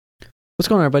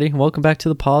going on, everybody? Welcome back to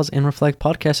the Pause and Reflect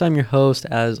podcast. I'm your host,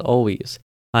 as always,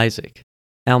 Isaac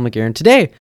Almaguer. And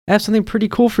today, I have something pretty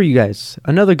cool for you guys.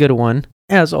 Another good one,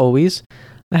 as always.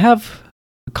 I have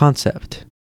a concept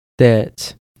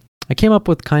that I came up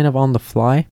with kind of on the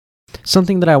fly.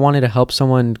 Something that I wanted to help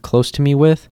someone close to me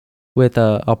with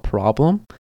a problem.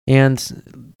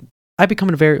 And I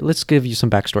let's give you some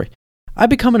backstory. I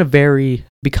become a very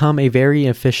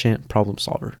efficient problem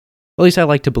solver. At least I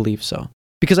like to believe so.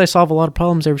 Because I solve a lot of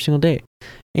problems every single day.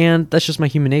 And that's just my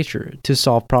human nature, to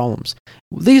solve problems.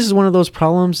 This is one of those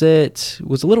problems that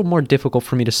was a little more difficult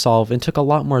for me to solve and took a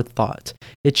lot more thought.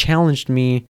 It challenged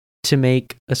me to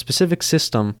make a specific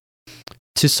system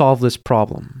to solve this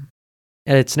problem.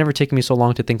 And it's never taken me so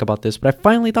long to think about this, but I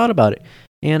finally thought about it.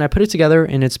 And I put it together,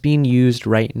 and it's being used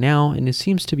right now, and it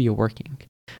seems to be working.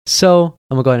 So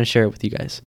I'm going to go ahead and share it with you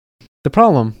guys. The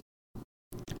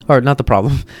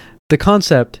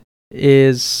concept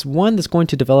is one that's going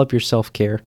to develop your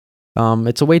self-care.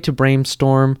 It's a way to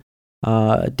brainstorm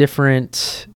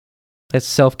different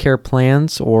self-care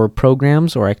plans or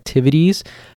programs or activities,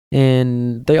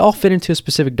 and they all fit into a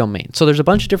specific domain. So there's a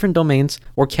bunch of different domains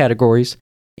or categories,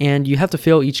 and you have to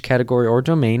fill each category or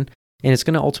domain, and it's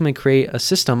going to ultimately create a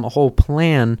system, a whole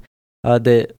plan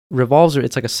that revolves,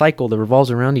 it's like a cycle that revolves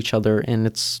around each other, and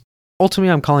it's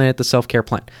ultimately, I'm calling it the self-care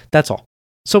plan. That's all.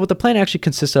 So what the plan actually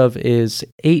consists of is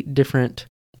 8 different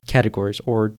categories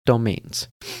or domains.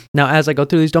 Now, as I go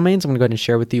through these domains, I'm going to go ahead and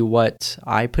share with you what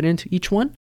I put into each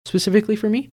one specifically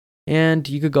for me, and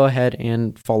you could go ahead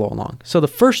and follow along. So the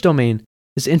first domain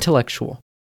is intellectual.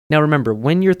 Now, remember,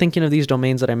 when you're thinking of these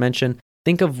domains that I mentioned,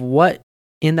 think of what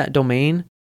in that domain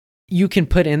you can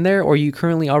put in there or you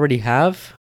currently already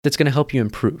have that's going to help you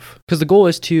improve. Because the goal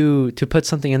is to put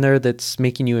something in there that's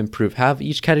making you improve. Have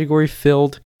each category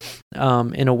filled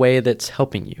in a way that's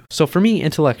helping you. So for me,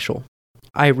 intellectual,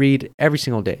 I read every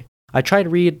single day. I try to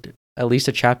read at least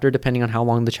a chapter depending on how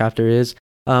long the chapter is.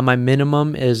 My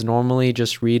minimum is normally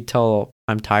just read till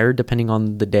I'm tired depending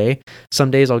on the day. Some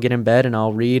days I'll get in bed and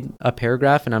I'll read a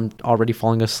paragraph and I'm already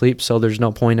falling asleep, so there's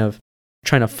no point of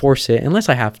trying to force it unless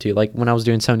I have to. Like when I was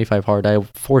doing 75 hard, I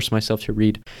forced myself to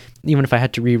read even if I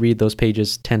had to reread those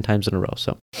pages 10 times in a row.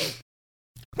 So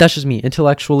that's just me.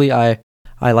 Intellectually, I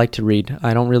like to read.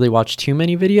 I don't really watch too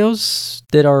many videos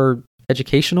that are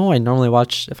educational. I normally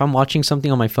watch, if I'm watching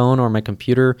something on my phone or my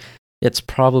computer, it's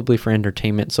probably for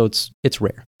entertainment, so it's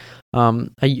rare.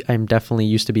 I'm definitely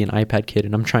used to be an iPad kid,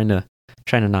 and I'm trying to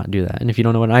not do that. And if you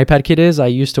don't know what an iPad kid is, I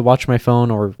used to watch my phone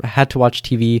or had to watch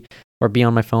TV or be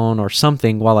on my phone or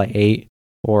something while I ate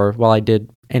or while I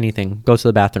did anything, go to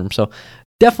the bathroom. So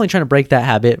definitely trying to break that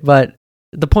habit. But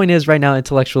the point is, right now,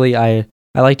 intellectually, I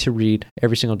like to read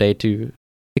every single day to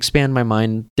expand my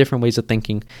mind, different ways of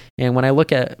thinking. And when I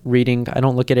look at reading, I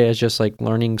don't look at it as just like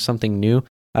learning something new.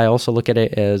 I also look at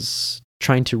it as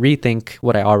trying to rethink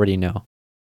what I already know.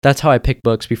 That's how I pick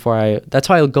books that's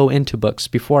how I'll go into books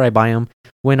before I buy them,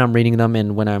 when I'm reading them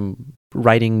and when I'm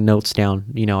writing notes down.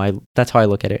 That's how I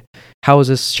look at it. How is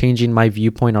this changing my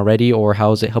viewpoint already, or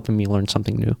how is it helping me learn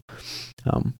something new?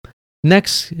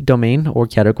 Next domain or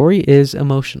category is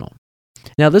emotional.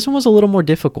 Now, this one was a little more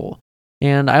difficult.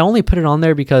 And I only put it on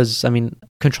there because,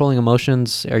 controlling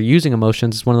emotions or using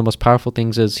emotions is one of the most powerful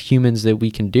things as humans that we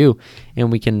can do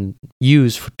and we can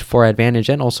use for our advantage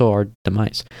and also our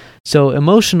demise. So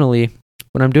emotionally,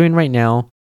 what I'm doing right now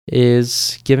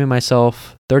is giving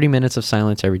myself 30 minutes of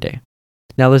silence every day.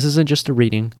 Now, this isn't just a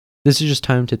reading. This is just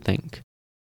time to think.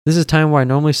 This is time where I'm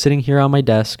normally sitting here on my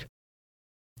desk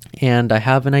and I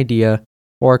have an idea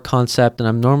or a concept and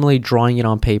I'm normally drawing it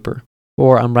on paper,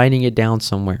 or I'm writing it down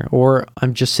somewhere, or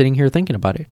I'm just sitting here thinking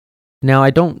about it. Now, I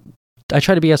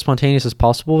try to be as spontaneous as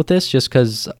possible with this just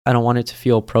because I don't want it to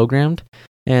feel programmed.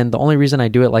 And the only reason I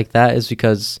do it like that is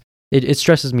because it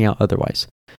stresses me out otherwise.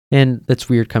 And that's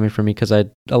weird coming from me because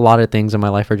a lot of things in my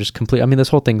life are just complete. This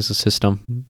whole thing is a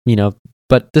system,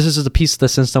 but this is just a piece of the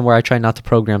system where I try not to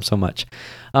program so much.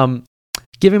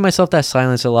 Giving myself that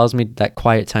silence allows me that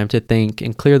quiet time to think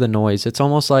and clear the noise. It's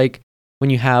almost like when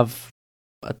you have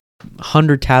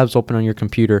 100 tabs open on your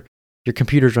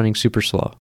computer's running super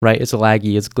slow, right? It's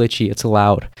laggy, it's glitchy, it's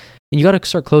loud. And you got to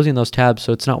start closing those tabs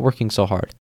so it's not working so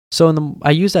hard. So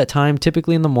I use that time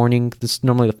typically in the morning. This is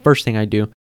normally the first thing I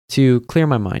do to clear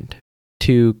my mind,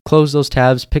 to close those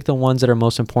tabs, pick the ones that are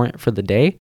most important for the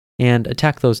day and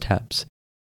attack those tabs.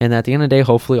 And at the end of the day,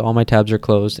 hopefully all my tabs are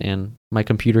closed and my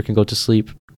computer can go to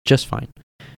sleep just fine.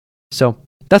 So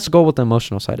that's the goal with the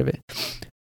emotional side of it.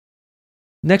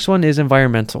 Next one is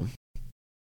environmental.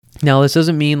 Now, this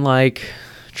doesn't mean like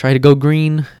try to go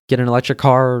green, get an electric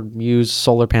car, or use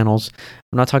solar panels.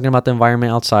 I'm not talking about the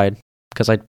environment outside because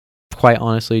I quite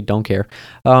honestly don't care.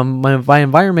 By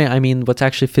environment, I mean what's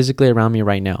actually physically around me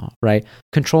right now, right?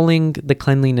 Controlling the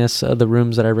cleanliness of the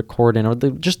rooms that I record in, or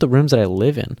just the rooms that I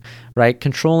live in, right?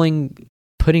 Controlling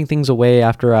putting things away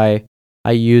after I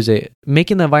use it,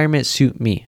 making the environment suit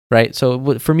me, right?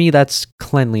 So for me, that's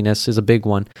cleanliness is a big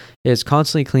one, is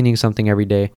constantly cleaning something every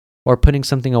day, or putting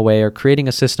something away, or creating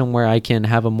a system where I can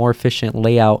have a more efficient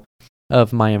layout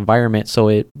of my environment so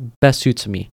it best suits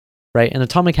me, right? And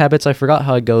Atomic Habits, I forgot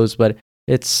how it goes, but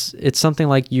it's something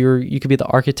like you could be the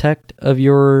architect of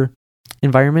your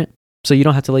environment, so you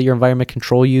don't have to let your environment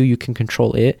control you. You can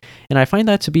control it, and I find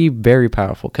that to be very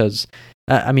powerful because,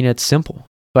 I mean, it's simple,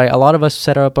 right? A lot of us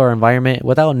set up our environment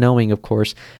without knowing, of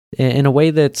course, in a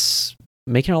way that's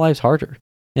making our lives harder,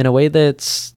 in a way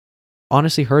that's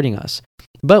honestly hurting us.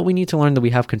 But we need to learn that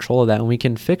we have control of that, and we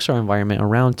can fix our environment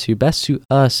around to best suit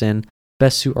us and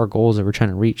best suit our goals that we're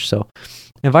trying to reach. So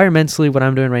environmentally, what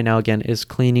I'm doing right now, again, is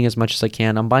cleaning as much as I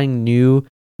can. I'm buying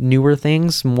newer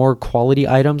things, more quality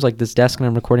items, like this desk that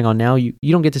I'm recording on now. You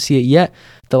don't get to see it yet.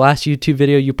 The last YouTube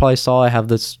video you probably saw, I have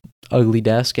this ugly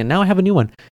desk, and now I have a new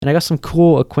one. And I got some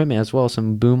cool equipment as well,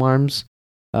 some boom arms.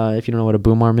 If you don't know what a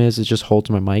boom arm is, it just holds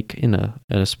my mic in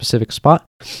a specific spot.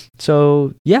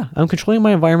 So yeah, I'm controlling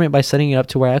my environment by setting it up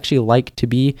to where I actually like to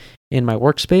be in my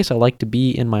workspace. I like to be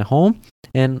in my home,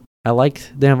 and I like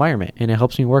the environment, and it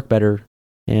helps me work better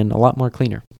and a lot more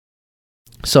cleaner.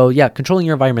 So yeah, controlling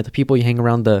your environment, the people you hang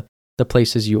around, the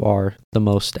places you are the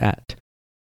most at.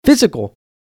 Physical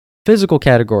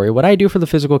category. What I do for the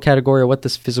physical category, or what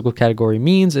this physical category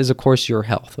means, is of course your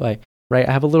health, right?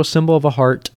 I have a little symbol of a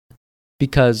heart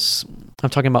because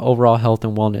I'm talking about overall health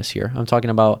and wellness here. I'm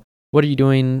talking about what are you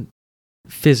doing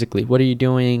physically? What are you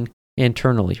doing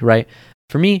internally, right?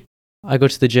 For me, I go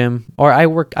to the gym, or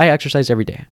I exercise every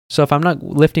day. So if I'm not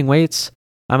lifting weights,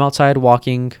 I'm outside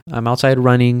walking, I'm outside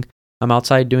running, I'm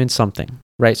outside doing something,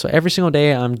 right? So every single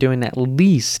day I'm doing at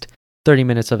least 30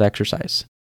 minutes of exercise.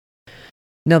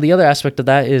 Now, the other aspect of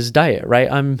that is diet, right?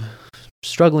 I'm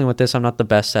struggling with this. I'm not the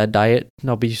best at diet.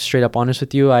 I'll be straight up honest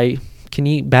with you. I can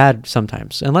eat bad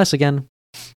sometimes, unless, again,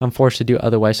 I'm forced to do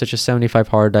otherwise, such as 75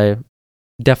 hard. I'm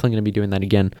definitely going to be doing that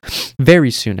again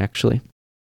very soon, actually.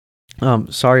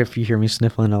 Sorry if you hear me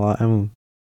sniffling a lot. I'm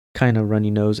kind of runny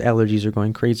nose. Allergies are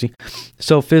going crazy.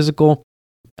 So physical,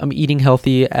 I'm eating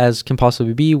healthy as can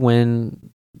possibly be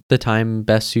when the time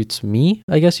best suits me,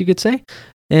 I guess you could say.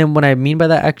 And what I mean by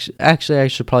that, actually, I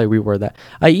should probably reword that.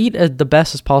 I eat the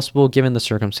best as possible given the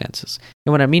circumstances.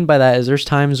 And what I mean by that is there's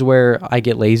times where I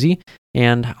get lazy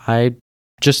and I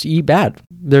just eat bad.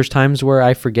 There's times where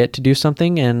I forget to do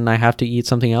something and I have to eat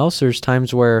something else. There's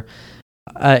times where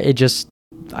I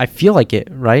feel like it,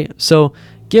 right? So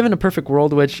given a perfect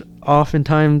world, which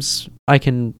oftentimes I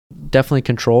can definitely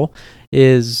control,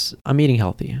 is I'm eating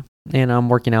healthy and I'm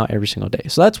working out every single day.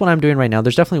 So that's what I'm doing right now.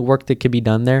 There's definitely work that could be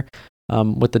done there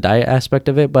with the diet aspect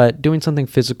of it, but doing something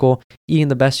physical, eating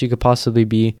the best you could possibly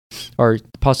be or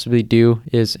possibly do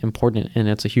is important, and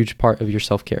it's a huge part of your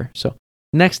self-care. So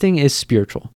next thing is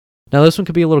spiritual. Now this one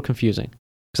could be a little confusing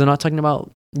because I'm not talking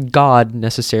about God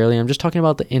necessarily. I'm just talking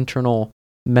about the internal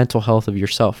mental health of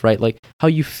yourself, right? Like how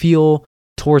you feel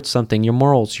towards something, your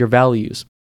morals, your values.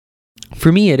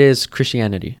 For me, it is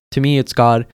Christianity. To me, it's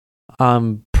God.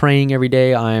 I'm praying every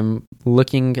day. I'm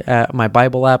looking at my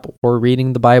Bible app or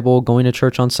reading the Bible, going to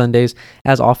church on Sundays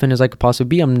as often as I could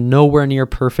possibly be. I'm nowhere near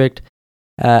perfect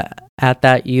at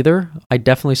that either. I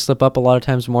definitely slip up a lot of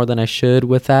times more than I should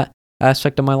with that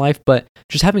aspect of my life, but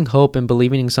just having hope and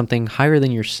believing in something higher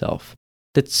than yourself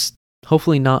that's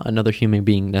hopefully not another human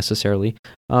being necessarily,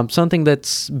 something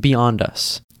that's beyond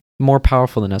us, more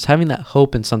powerful than us. Having that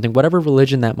hope in something, whatever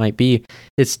religion that might be,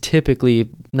 it's typically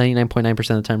 99.9% of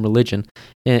the time religion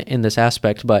in this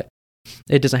aspect, but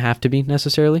it doesn't have to be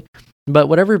necessarily. But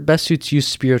whatever best suits you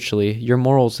spiritually, your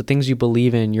morals, the things you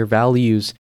believe in, your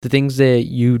values, the things that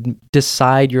you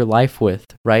decide your life with,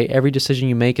 right? Every decision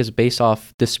you make is based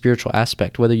off this spiritual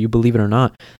aspect, whether you believe it or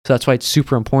not. So that's why it's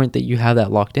super important that you have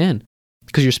that locked in.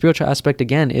 Because your spiritual aspect,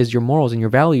 again, is your morals and your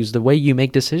values, the way you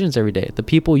make decisions every day, the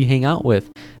people you hang out with,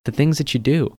 the things that you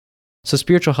do. So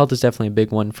spiritual health is definitely a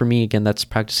big one. For me, again, that's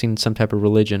practicing some type of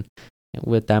religion.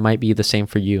 That might be the same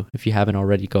for you. If you haven't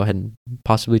already, go ahead and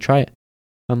possibly try it.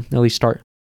 At least start.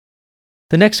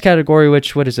 The next category,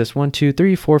 what is this? 1, 2,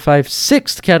 3, 4, 5,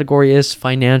 sixth category is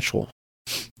financial.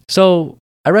 So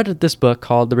I read this book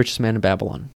called The Richest Man in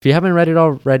Babylon. If you haven't read it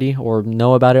already or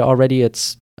know about it already,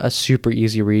 it's a super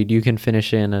easy read. You can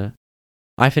finish it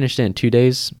I finished it in 2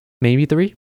 days, maybe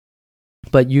 3,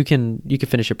 but you can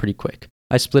finish it pretty quick.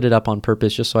 I split it up on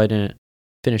purpose just so I didn't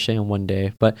finish it in 1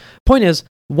 day. But point is,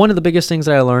 one of the biggest things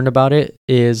that I learned about it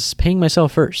is paying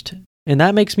myself first. And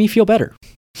that makes me feel better.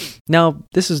 Now,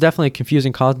 this is definitely a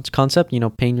confusing concept,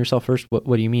 paying yourself first. What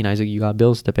do you mean, Isaac? You got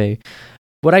bills to pay.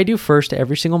 What I do first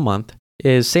every single month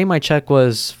is, say my check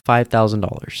was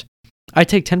 $5,000. I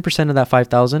take 10% of that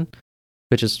 5,000,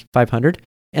 which is 500,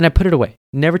 and I put it away,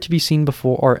 never to be seen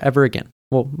before or ever again.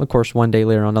 Well, of course, one day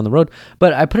later on down the road,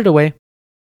 but I put it away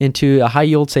into a high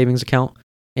yield savings account,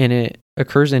 and it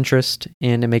accrues interest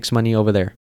and it makes money over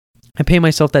there. I pay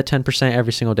myself that 10%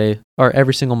 every single day or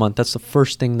every single month. That's the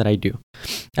first thing that I do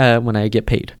when I get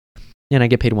paid. And I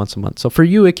get paid once a month. So for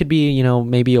you, it could be,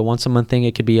 maybe a once a month thing.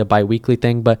 It could be a bi-weekly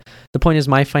thing. But the point is,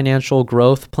 my financial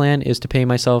growth plan is to pay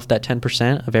myself that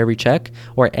 10% of every check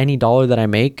or any dollar that I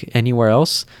make anywhere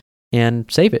else and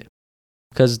save it.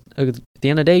 Because at the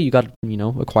end of the day, you got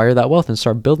to, acquire that wealth and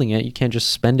start building it. You can't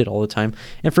just spend it all the time.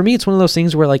 And for me, it's one of those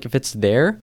things where, like, if it's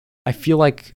there, I feel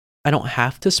like I don't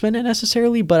have to spend it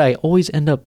necessarily, but I always end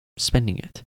up spending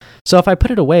it. So if I put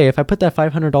it away, if I put that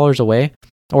 $500 away,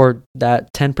 or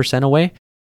that 10% away,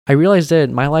 I realized that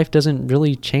my life doesn't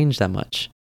really change that much.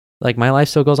 Like, my life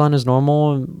still goes on as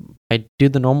normal. I do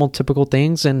the normal typical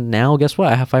things, and now guess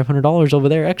what? I have $500 over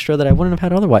there extra that I wouldn't have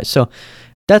had otherwise. So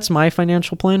that's my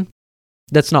financial plan.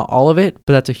 That's not all of it,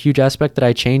 but that's a huge aspect that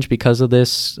I changed because of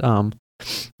this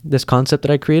this concept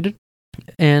that I created.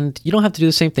 And you don't have to do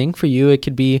the same thing. For you, it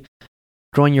could be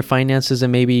growing your finances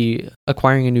and maybe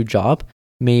acquiring a new job,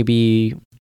 maybe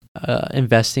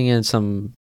investing in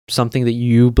something that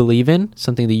you believe in,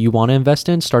 something that you want to invest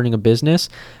in, starting a business,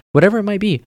 whatever it might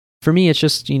be. For me, it's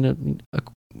just,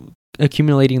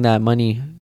 accumulating that money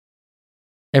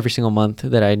every single month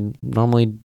that I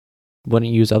normally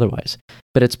wouldn't use otherwise.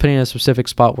 But it's putting in a specific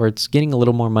spot where it's getting a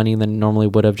little more money than normally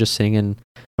would have just sitting in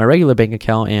my regular bank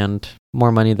account, and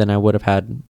more money than I would have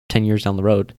had 10 years down the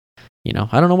road. I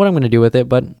don't know what I'm going to do with it,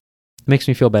 but it makes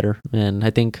me feel better. And I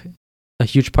think a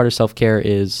huge part of self-care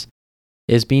is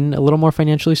being a little more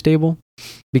financially stable,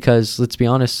 because let's be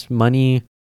honest, money,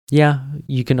 yeah,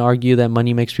 you can argue that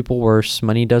money makes people worse.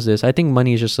 Money does this. I think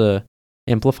money is just a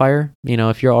amplifier.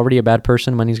 If you're already a bad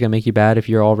person, money's going to make you bad. If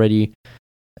you're already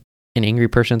an angry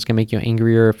person, it's going to make you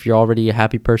angrier. If you're already a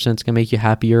happy person, it's going to make you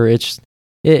happier. It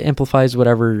amplifies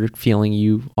whatever feeling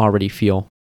you already feel,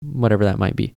 whatever that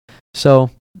might be. So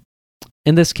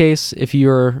in this case, if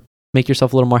you're make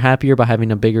yourself a little more happier by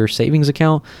having a bigger savings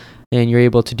account, and you're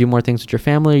able to do more things with your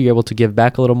family, you're able to give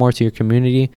back a little more to your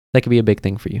community, that could be a big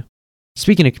thing for you.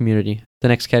 Speaking of community, the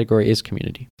next category is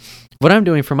community. What I'm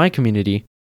doing for my community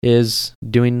is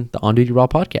doing the On Duty Raw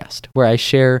podcast, where I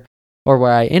share, or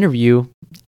where I interview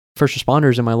first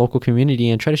responders in my local community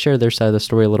and try to share their side of the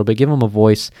story a little bit, give them a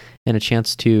voice and a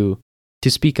chance to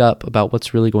speak up about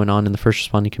what's really going on in the first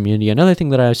responding community. Another thing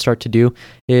that I start to do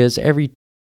is every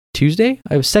Tuesday,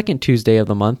 second Tuesday of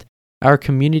the month, our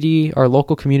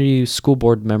local community school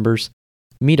board members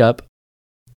meet up,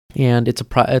 and it's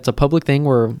a public thing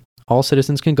where all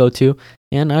citizens can go to,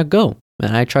 and I go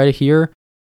and I try to hear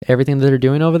everything that they're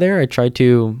doing over there. I try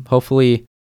to hopefully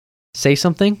say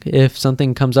something if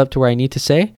something comes up to where I need to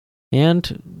say,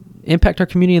 and impact our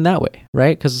community in that way,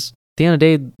 right? Because at the end of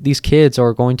the day, these kids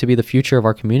are going to be the future of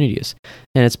our communities,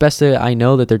 and it's best that I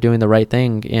know that they're doing the right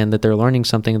thing and that they're learning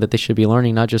something that they should be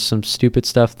learning, not just some stupid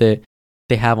stuff that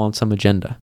they have on some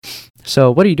agenda.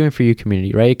 So what are you doing for your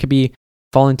community, right? It could be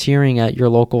volunteering at your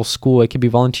local school. It could be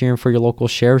volunteering for your local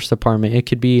sheriff's department. It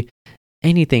could be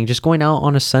anything, just going out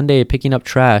on a Sunday, picking up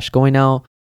trash, going out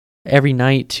every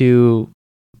night to,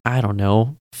 I don't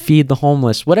know, feed the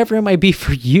homeless, whatever it might be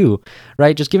for you,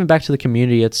 right? Just giving back to the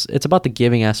community. It's about the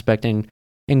giving aspect and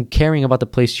caring about the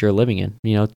place you're living in.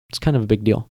 It's kind of a big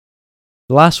deal.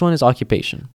 The last one is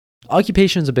occupation.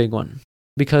 Occupation is a big one,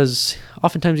 because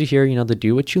oftentimes you hear, the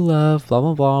do what you love, blah,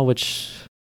 blah, blah, which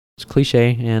is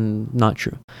cliche and not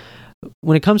true.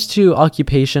 When it comes to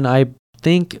occupation, I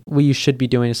think what you should be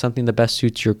doing is something that best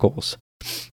suits your goals.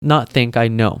 I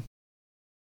know.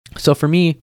 So for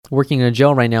me, working in a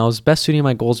jail right now is best suiting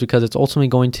my goals, because it's ultimately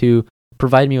going to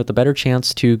provide me with a better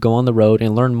chance to go on the road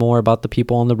and learn more about the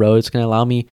people on the road. It's going to allow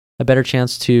me a better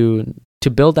chance to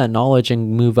build that knowledge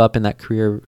and move up in that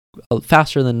career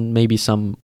faster than maybe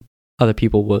some other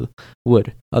people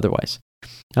would otherwise.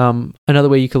 Another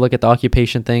way you could look at the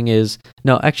occupation thing is,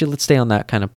 let's stay on that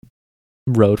kind of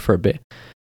road for a bit.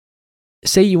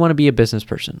 Say you want to be a business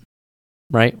person,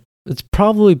 right? It's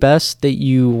probably best that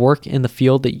you work in the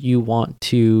field that you want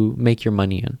to make your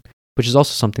money in, which is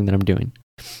also something that I'm doing.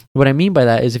 What I mean by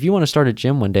that is, if you want to start a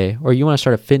gym one day, or you want to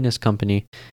start a fitness company,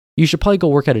 you should probably go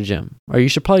work at a gym, or you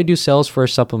should probably do sales for a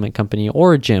supplement company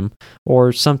or a gym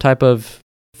or some type of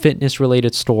fitness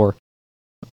related store,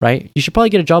 right? You should probably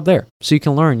get a job there so you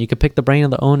can learn. You can pick the brain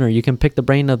of the owner. You can pick the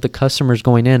brain of the customers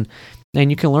going in And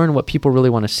you can learn what people really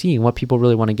want to see and what people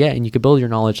really want to get, and you can build your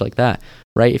knowledge like that,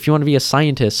 right? If you want to be a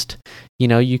scientist,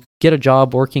 you get a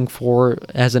job working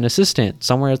as an assistant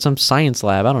somewhere at some science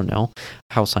lab. I don't know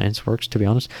how science works, to be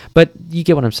honest, but you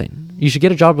get what I'm saying. You should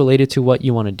get a job related to what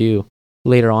you want to do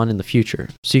later on in the future,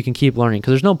 so you can keep learning.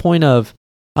 Because there's no point of,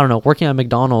 I don't know, working at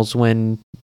McDonald's and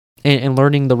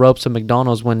learning the ropes of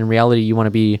McDonald's when in reality you want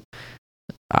to be,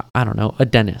 I don't know, a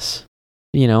dentist.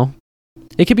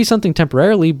 It could be something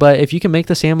temporarily, but if you can make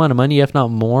the same amount of money, if not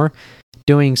more,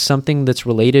 doing something that's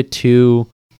related to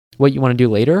what you want to do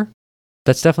later,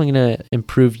 that's definitely going to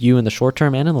improve you in the short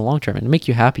term and in the long term, and make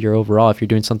you happier overall if you're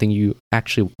doing something you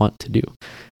actually want to do,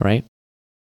 right?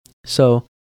 So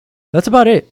that's about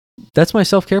it. That's my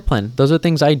self-care plan. Those are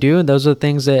things I do, and those are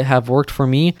things that have worked for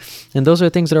me, and those are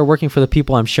things that are working for the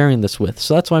people I'm sharing this with.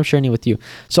 So that's why I'm sharing it with you.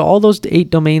 So all those 8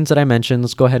 domains that I mentioned,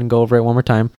 let's go ahead and go over it one more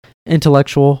time.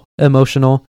 Intellectual,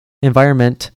 emotional,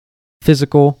 environment,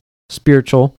 physical,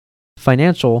 spiritual,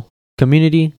 financial,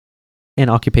 community, and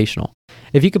occupational.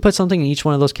 If you could put something in each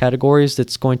one of those categories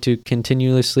that's going to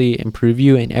continuously improve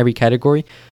you in every category,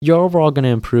 you're overall going to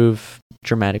improve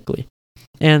dramatically.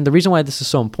 And the reason why this is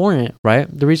so important, right?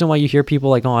 The reason why you hear people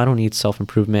like, oh, I don't need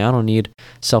self-improvement. I don't need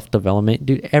self-development.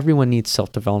 Dude, everyone needs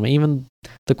self-development, even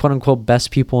the quote-unquote best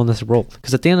people in this world.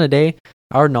 Because at the end of the day,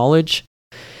 our knowledge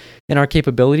and our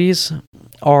capabilities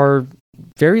are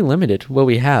very limited, what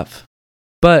we have.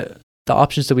 But the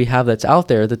options that we have that's out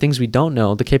there, the things we don't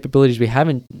know, the capabilities we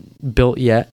haven't built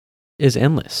yet is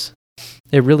endless.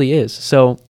 It really is.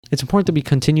 So it's important that we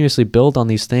continuously build on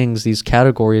these things, these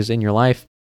categories in your life,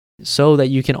 so that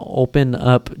you can open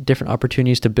up different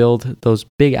opportunities to build those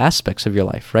big aspects of your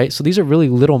life, right? So these are really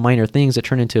little minor things that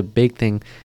turn into a big thing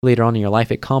later on in your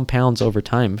life. It compounds over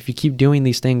time. If you keep doing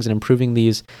these things and improving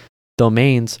these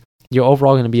domains, you're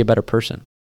overall going to be a better person.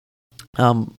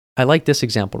 I like this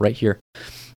example right here.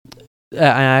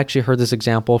 I actually heard this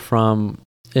example from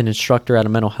an instructor at a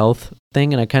mental health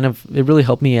thing, and it really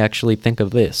helped me actually think of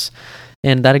this.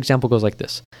 And that example goes like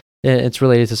this. It's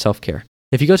related to self-care.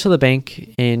 If you go to the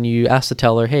bank and you ask the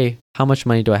teller, hey, how much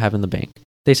money do I have in the bank?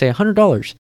 They say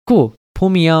 $100. Cool. Pull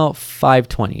me out 5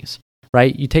 20s,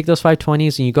 right? You take those 5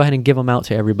 20s and you go ahead and give them out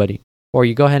to everybody. Or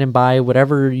you go ahead and buy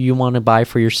whatever you want to buy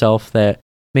for yourself that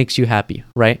makes you happy,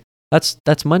 right?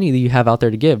 That's money that you have out there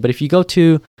to give. But if you go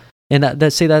to, and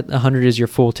that say that 100 is your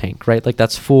full tank, right? Like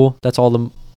that's full. That's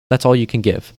all you can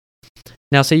give.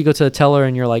 Now say you go to the teller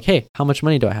and you're like, hey, how much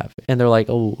money do I have? And they're like,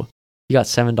 oh, you got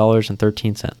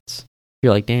 $7.13.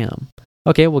 You're like, damn.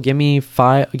 Okay, well, give me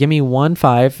 1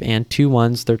 5 and 2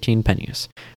 1s, 13 pennies,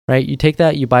 right? You take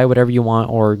that, you buy whatever you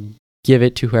want, or give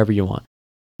it to whoever you want.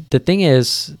 The thing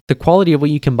is, the quality of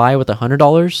what you can buy with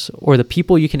 $100, or the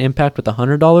people you can impact with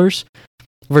 $100,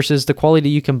 versus the quality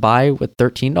you can buy with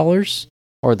 $13,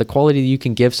 or the quality that you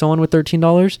can give someone with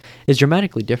 $13, is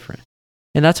dramatically different.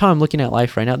 And that's how I'm looking at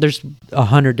life right now. There's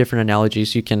 100 different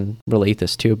analogies you can relate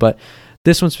this to, but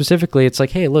this one specifically, it's like,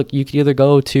 hey, look, you could either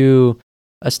go to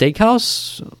a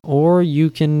steakhouse or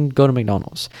you can go to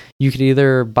McDonald's. You could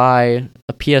either buy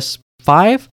a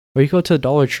PS5 or you go to a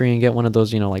Dollar Tree and get one of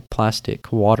those, like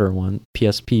plastic water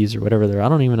PSPs or whatever they're. I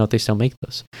don't even know if they still make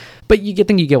those. But you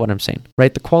get what I'm saying,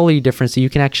 right? The quality difference that you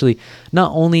can actually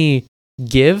not only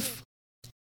give,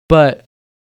 but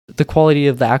the quality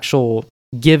of the actual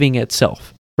giving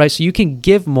itself, right? So you can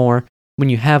give more when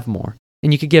you have more,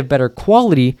 and you could give better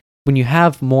quality when you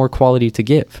have more quality to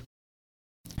give.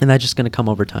 And that's just going to come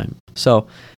over time. So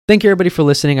thank you everybody for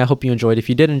listening. I hope you enjoyed. If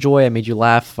you did enjoy, I made you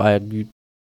laugh, I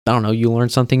don't know, you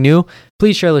learned something new,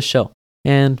 please share this show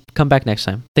and come back next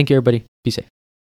time. Thank you everybody. Be safe.